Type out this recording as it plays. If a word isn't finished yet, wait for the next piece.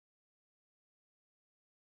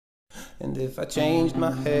And if I changed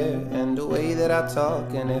my hair and the way that I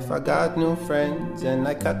talk, and if I got new friends and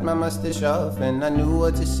I cut my mustache off, and I knew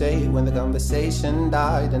what to say when the conversation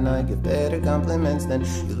died, and I give better compliments, then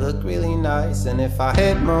you look really nice. And if I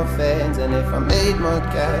had more fans, and if I made more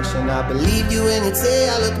cash, and I believed you when you'd say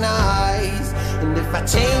I look nice, and if I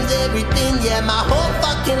changed everything, yeah, my whole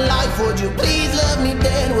fucking life, would you please love me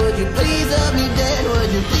then? Would you please love me then?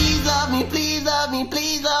 Would you please love me, please love me,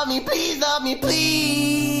 please love me, please love me,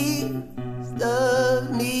 please love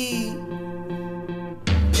me?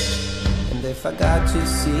 And if I got to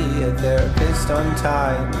see a therapist on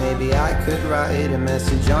time, maybe I could write a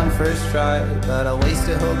message on first try. But I'll waste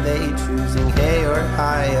a whole day choosing hey or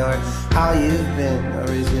hi, or how you've been,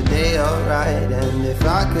 or is your day alright? And if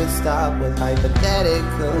I could stop with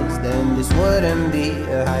hypotheticals, then this wouldn't be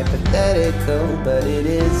a hypothetical, but it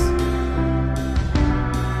is,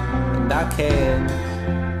 and I can't.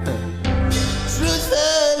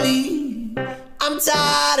 Truthfully, I'm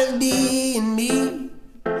tired of being me.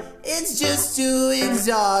 It's just too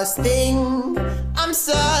exhausting. I'm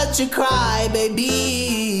such a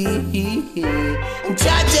crybaby. And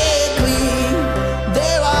tragically,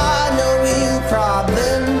 there are no real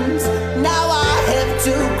problems. Now I have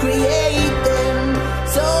to create them.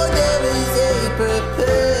 So there is a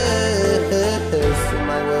purpose to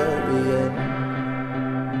my worrying.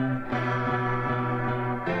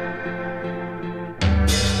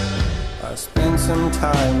 I spent some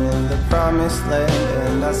time in the promised land,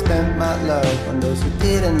 and I spent my love on those who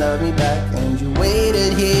didn't love me back. And you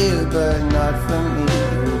waited here, but not for me.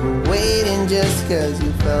 You were waiting just cause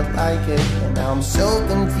you felt like it. And now I'm so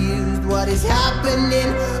confused, what is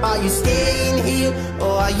happening? Are you staying here,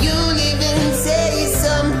 or are you leaving? Say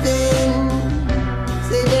something,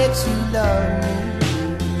 say that you love me.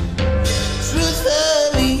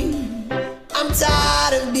 Truthfully, I'm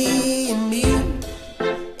tired of being me.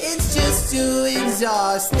 It's just too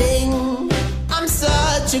exhausting. I'm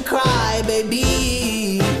such a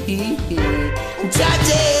crybaby. And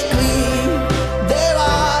tragically, there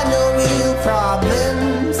are no real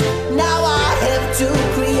problems. Now I have to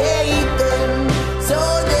create them. So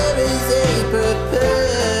there is a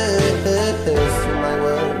purpose to my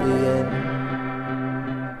worrying.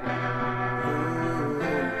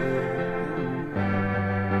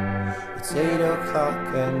 It's 8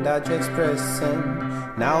 o'clock and I just press send.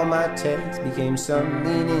 Now my text became some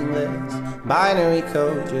meaningless binary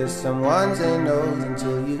code, just some ones and nos,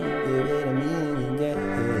 until you give it a meaning again.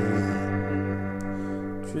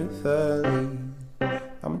 Truthfully,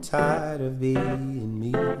 I'm tired of being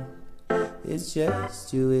me. It's just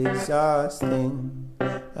too exhausting.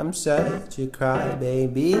 I'm such a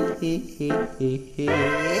crybaby.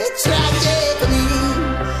 Tragically,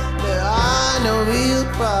 there are no real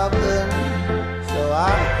problems, so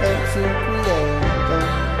I have to create them.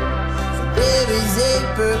 So there is a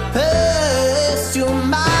purpose to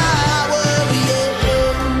my